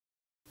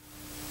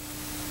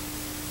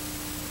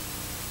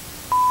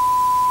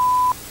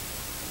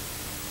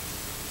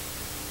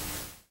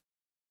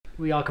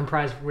We all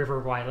comprise River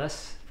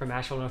Wireless from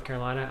Asheville, North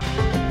Carolina.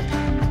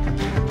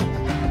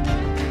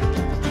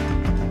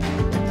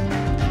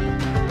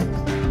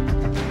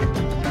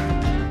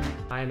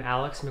 I'm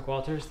Alex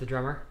McWalters, the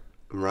drummer.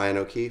 I'm Ryan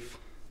O'Keefe,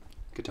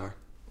 guitar.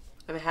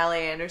 I'm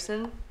Hallie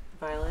Anderson,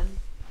 violin.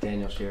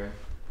 Daniel Shearer.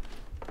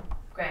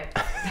 Great.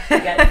 You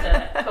guys did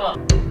it. Cool.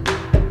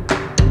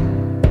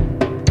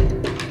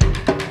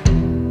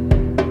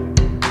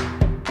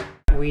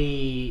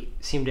 We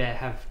seem to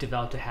have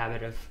developed a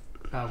habit of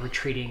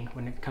retreating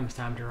when it comes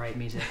time to write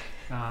music.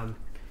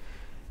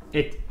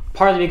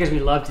 Partly because we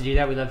love to do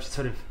that. We love to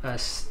sort of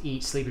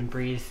eat, sleep, and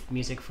breathe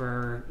music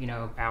for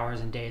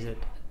hours and days,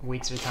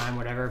 weeks at a time,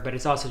 whatever. But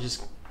it's also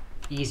just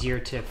easier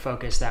to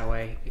focus that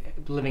way.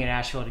 Living in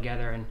Asheville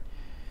together and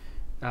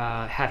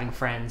having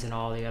friends and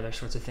all the other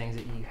sorts of things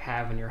that you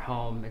have in your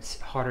home,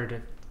 it's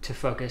harder to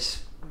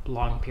focus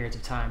long periods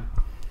of time.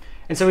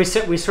 And so we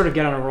sort of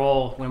get on a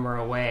roll when we're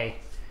away.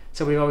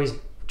 So we've always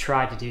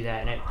tried to do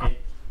that, and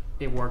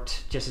it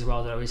worked just as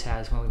well as it always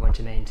has when we went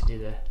to Maine to do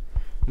the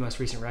most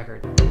recent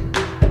record.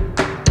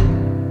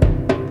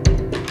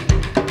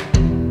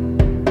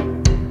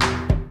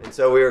 And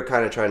so we were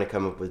kind of trying to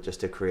come up with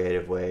just a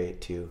creative way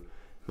to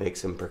make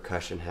some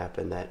percussion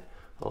happen that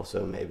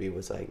also maybe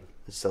was like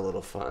just a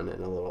little fun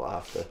and a little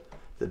off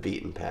the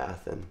beaten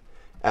path. And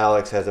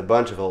Alex has a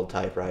bunch of old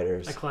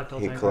typewriters. I collect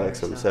old He typewriters, collects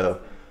them. so.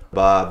 So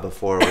Bob,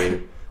 before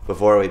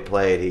we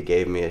played, he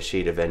gave me a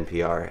sheet of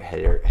NPR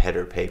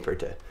header paper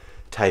to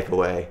type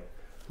away.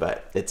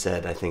 But it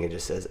said, I think it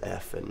just says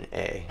F and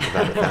A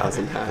about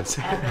 1,000 times.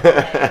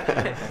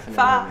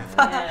 Fa,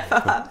 fa,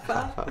 fa,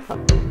 fa.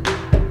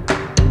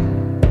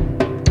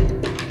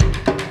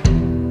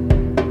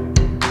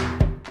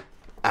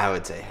 I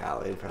would say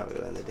Hallie would probably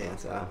win the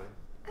dance off.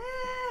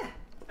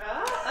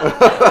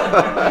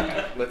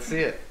 Let's see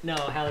it. No,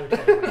 Hallie would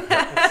totally win.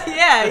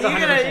 Yeah,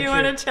 you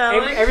want to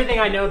challenge? Everything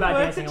I know about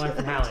dancing, I learned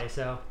from Hallie,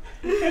 so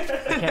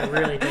I can't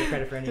really take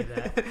credit for any of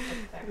that.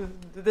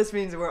 This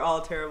means we're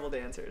all terrible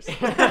dancers,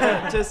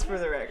 just for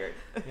the record.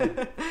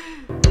 Yeah.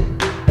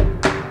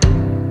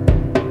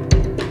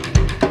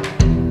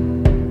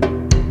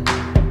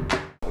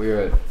 We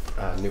were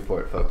at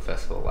Newport Folk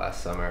Festival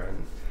last summer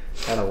and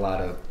had a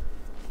lot of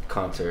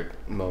concert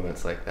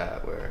moments like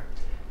that where,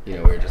 we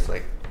were just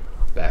like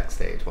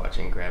backstage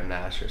watching Graham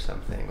Nash or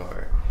something,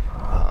 or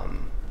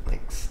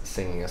like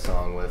singing a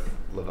song with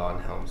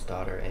Levon Helm's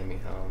daughter, Amy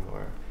Helm,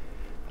 or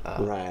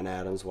Ryan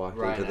Adams walked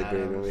into the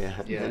green room and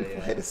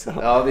played a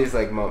song. All these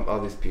all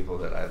these people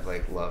that I've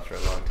like loved for a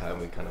long time,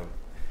 we kind of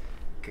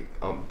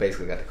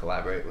basically got to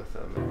collaborate with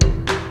them.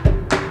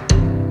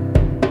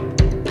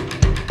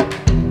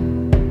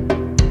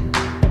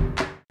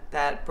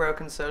 That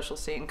Broken Social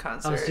Scene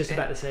concert I was just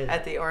about to say that.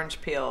 At the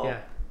Orange Peel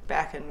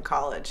back in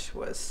college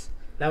was...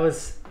 That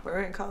was... Were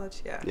we in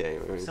college? Yeah. Yeah,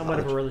 you were in somewhat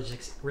college. of a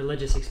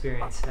religious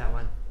experience, that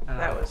one.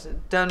 That was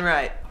done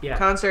right. Yeah.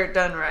 Concert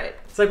done right.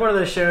 It's like one of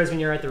those shows when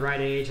you're at the right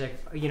age. Like,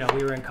 we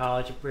were in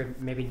college, we were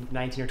maybe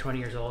 19 or 20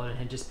 years old, and I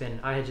had just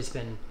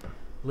been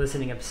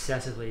listening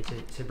obsessively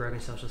to Broken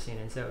Social Scene,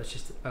 and so it was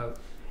just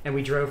and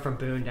we drove from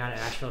Boone down to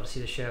Asheville to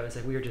see the show. It's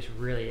like we were just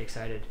really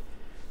excited,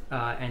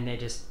 and they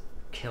just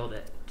killed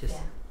it.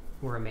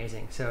 Were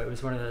amazing. So it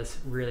was one of those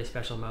really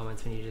special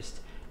moments when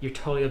you're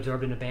totally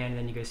absorbed in a band, and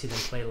then you go see them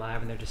play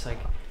live, and they're just like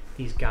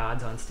these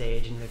gods on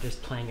stage, and they're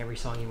just playing every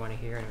song you want to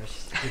hear, and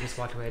we just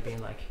walked away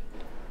being like,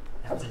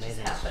 that was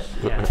amazing.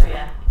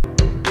 Yeah.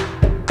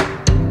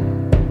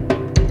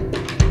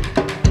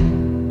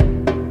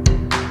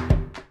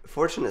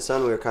 Fortunate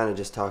Son, we were kind of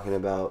just talking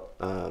about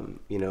a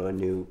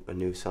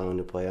new song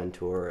to play on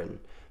tour, and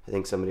I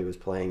think somebody was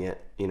playing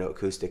it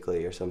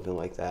acoustically or something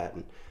like that.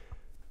 And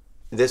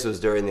this was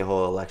during the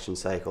whole election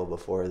cycle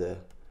before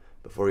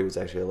he was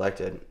actually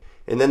elected.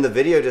 And then the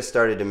video just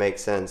started to make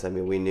sense. I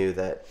mean, we knew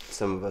that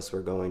some of us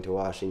were going to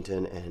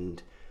Washington,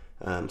 and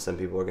some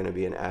people were going to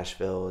be in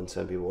Asheville, and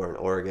some people were in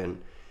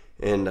Oregon.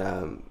 And,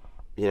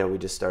 we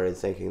just started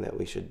thinking that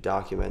we should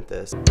document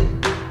this.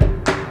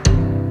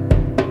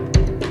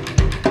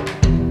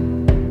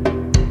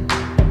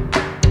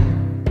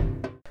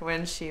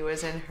 When she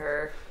was in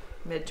her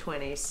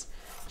mid-20s,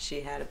 she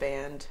had a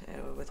band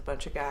with a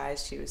bunch of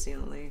guys. She was the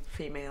only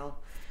female.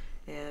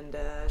 And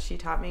she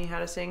taught me how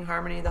to sing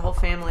harmony. The whole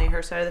family,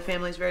 her side of the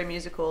family is very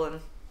musical,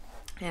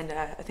 and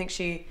I think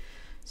she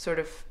sort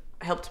of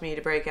helped me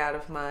to break out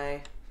of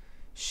my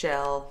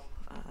shell,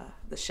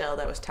 the shell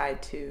that was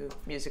tied to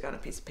music on a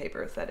piece of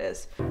paper, that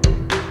is.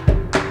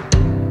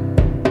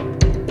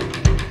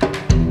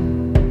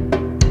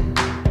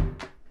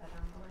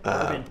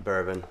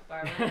 Bourbon.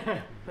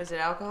 Was it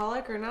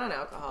alcoholic or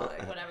non-alcoholic?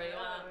 Whatever you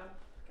want.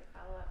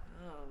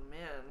 Oh,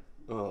 man.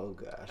 Oh,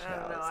 gosh. I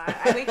don't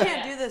know. We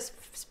can't do this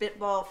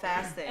spitball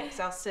fast thing, because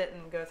I'll sit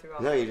and go through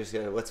all No, you just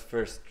gotta, what's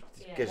first?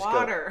 Yeah. Just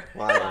Water. Go.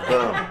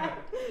 Water.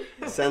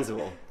 Boom.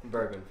 Sensible.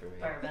 Bourbon for me.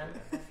 Bourbon.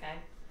 Okay.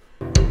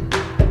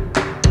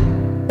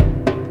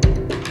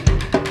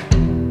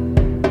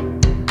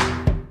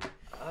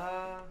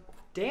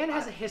 Dan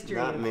has a history.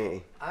 Not of,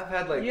 me. I've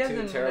had like You have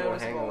 2 the terrible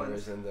noticeable hangovers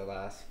ones. in the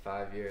last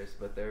 5 years,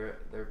 but they're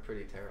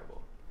pretty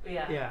terrible.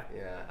 Yeah. Yeah.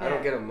 Yeah, I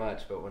don't get them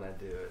much, but when I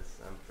do,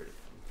 I'm pretty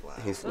flat.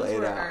 He's Those laid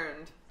were out.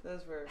 earned.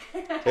 Those were.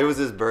 It was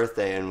his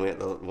birthday, and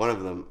one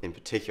of them in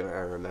particular,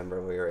 I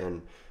remember we were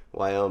in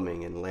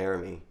Wyoming in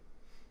Laramie,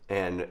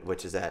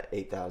 which is at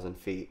 8,000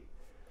 feet.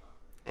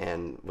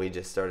 And we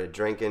just started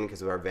drinking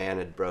because our van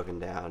had broken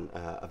down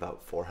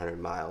about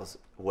 400 miles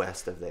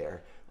west of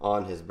there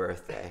on his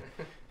birthday.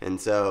 And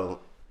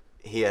so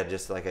he had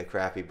just like a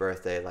crappy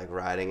birthday, like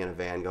riding in a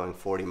van going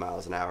 40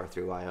 miles an hour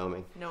through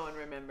Wyoming. No one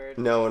remembered.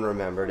 No one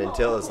remembered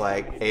until it was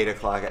like 8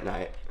 o'clock at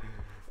night.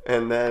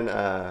 And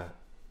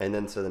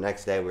then so the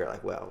next day we were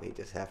like, well, we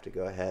just have to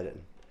go ahead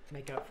and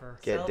Make up for.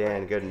 get Celebrate.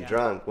 Dan good and Yeah.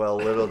 drunk. Well,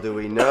 little do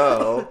we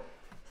know,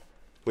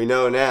 we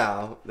know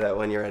now that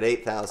when you're at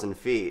 8,000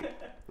 feet,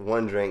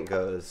 one drink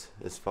goes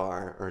as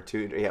far,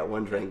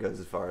 one drink goes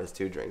as far as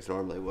 2 drinks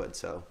normally would.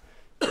 So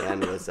Dan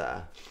was,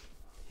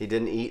 he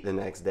didn't eat the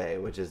next day,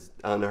 which is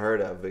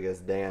unheard of because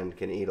Dan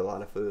can eat a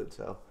lot of food.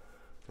 So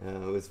it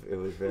was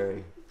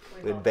very,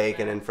 with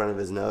bacon in front of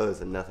his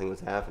nose and nothing was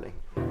happening.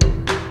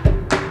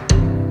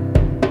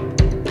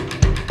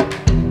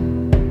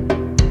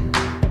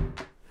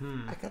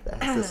 I got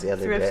to ask this the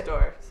other Thrift day.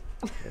 store.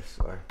 Thrift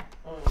store.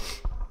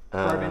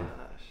 Bourbon.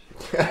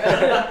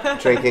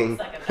 Drinking.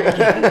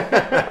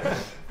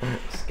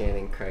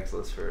 Scanning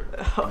Craigslist for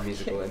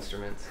musical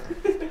instruments.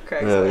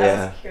 Craigslist. Oh, I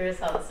yeah. was curious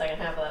how the second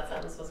half of that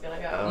sentence was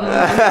gonna go.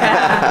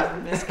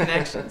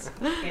 Misconnections.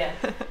 Yeah.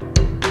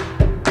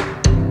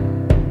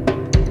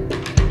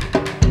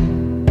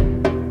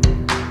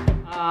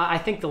 I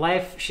think the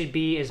life should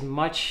be as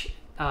much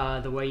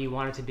the way you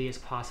want it to be as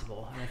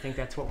possible, and I think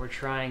that's what we're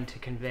trying to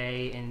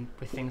convey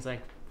with things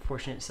like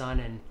Fortunate Son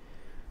and,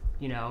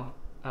 you know,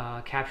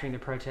 capturing the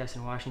protests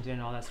in Washington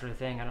and all that sort of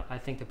thing. I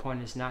think the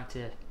point is not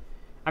to.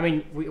 I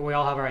mean, we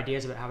all have our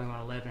ideas about how we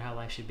want to live and how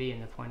life should be,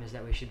 and the point is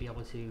that we should be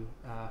able to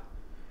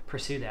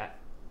pursue that.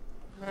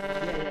 Yeah, I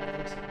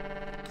think so.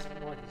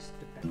 More like this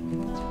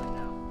right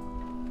now.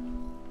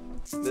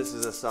 This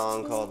is a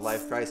song called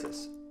Life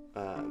Crisis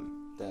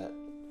that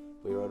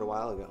we wrote a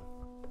while ago.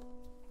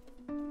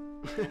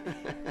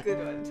 Good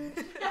one.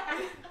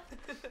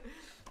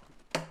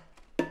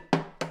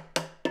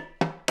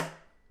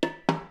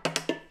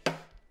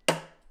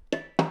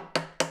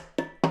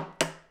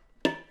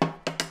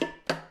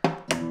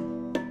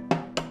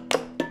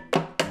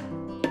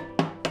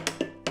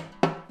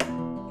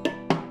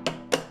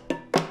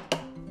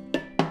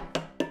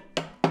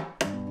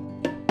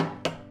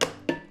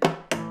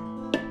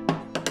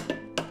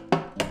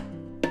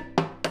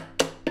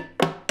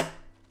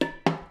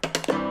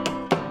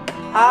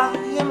 I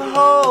am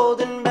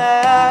holding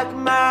back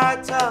my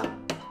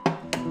tongue,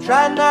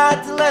 try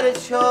not to let it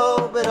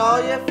show, but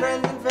all your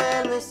friends and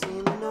family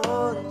seem to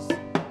notice.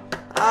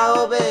 I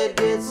hope it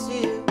gets to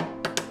you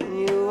when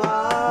you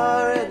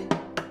are ready.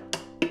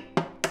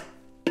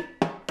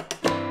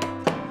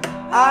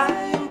 I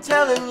am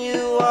telling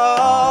you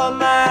all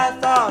my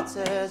thoughts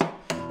as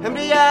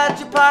empty out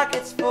your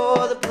pockets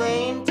for the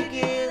plane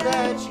ticket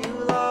that you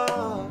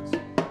lost.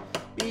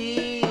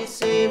 Be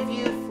safe,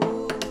 you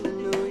fool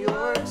in New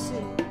York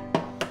City.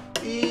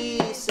 Be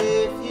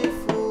safe, you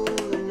fool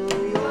in New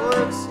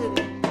York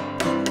City.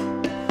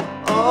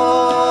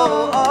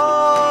 Oh,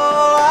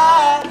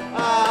 I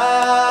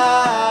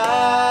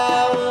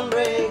won't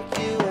break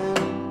you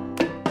in.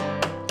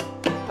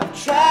 I've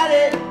tried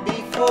it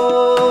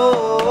before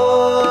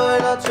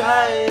and I'll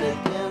try it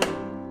again.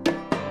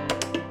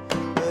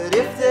 But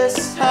if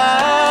this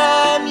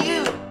time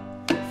you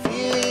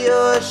feel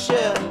your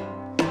shell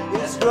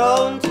is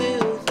grown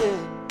too thin,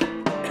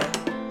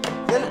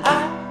 then I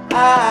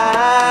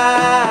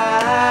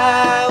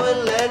would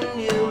lend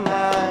you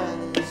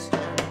my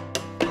skin.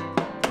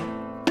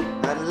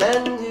 I'd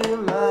lend you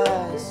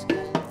my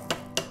skin.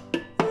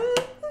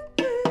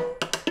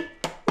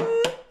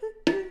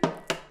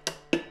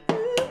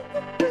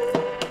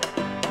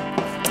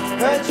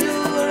 Heard you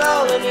were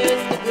rolling in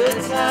the good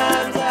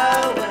times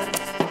out west.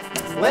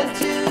 Went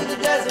to the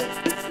desert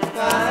to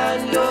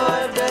find your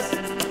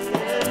destiny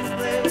and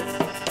place.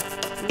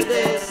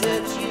 They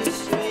set you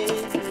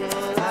straight for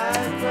your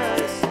life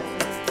crisis.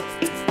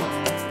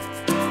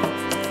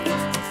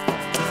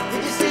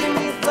 Did you see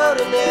me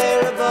floating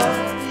there above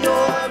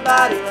your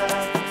body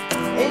right?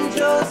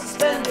 Angels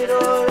suspended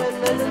or an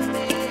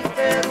enemy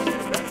failed to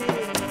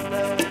reveal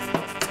love.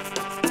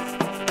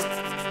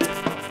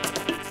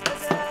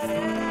 Was I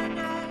there that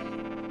night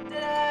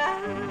that I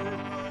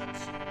want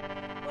you?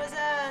 Was I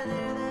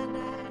there that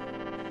night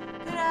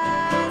that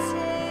I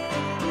said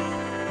you?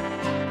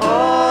 Oh,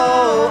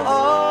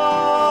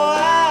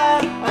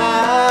 I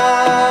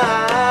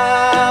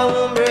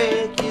won't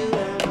break you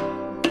in.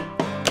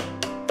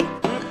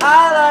 I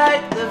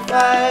like the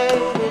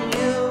fight and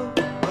you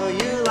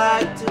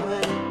like to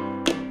win.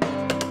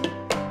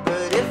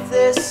 But if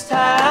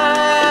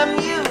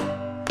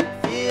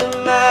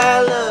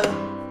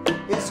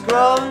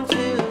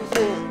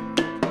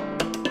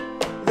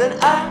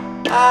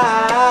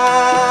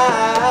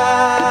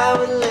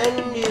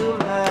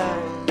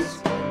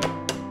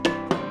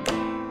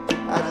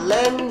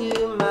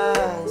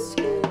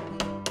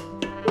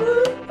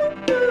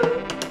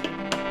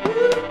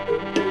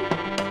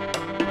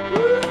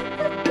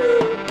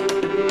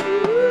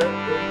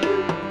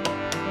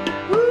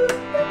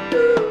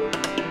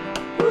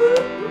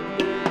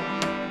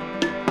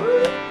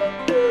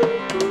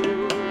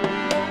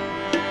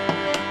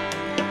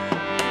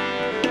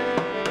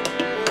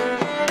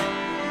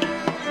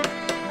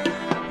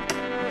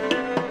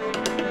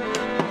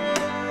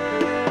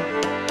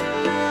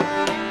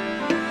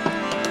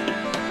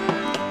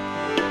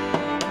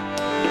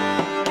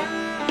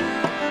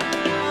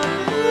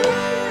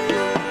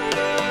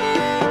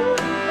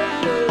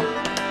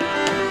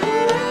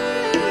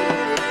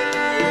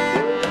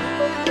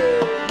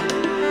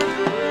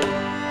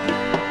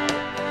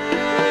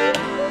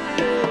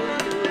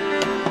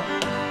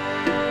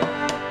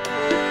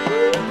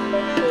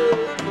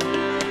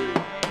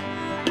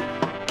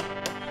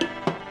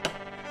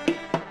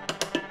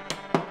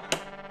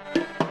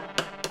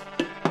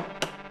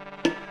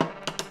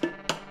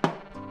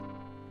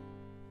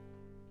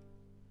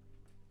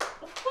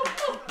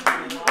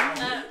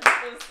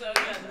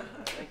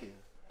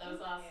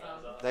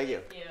Thank you.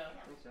 Thank you.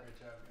 Great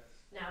job,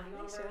 Now, do you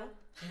want to Thanks,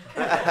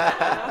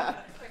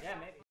 run? Yeah,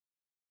 maybe.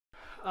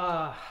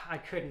 I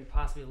couldn't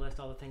possibly list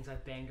all the things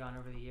I've banged on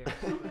over the years.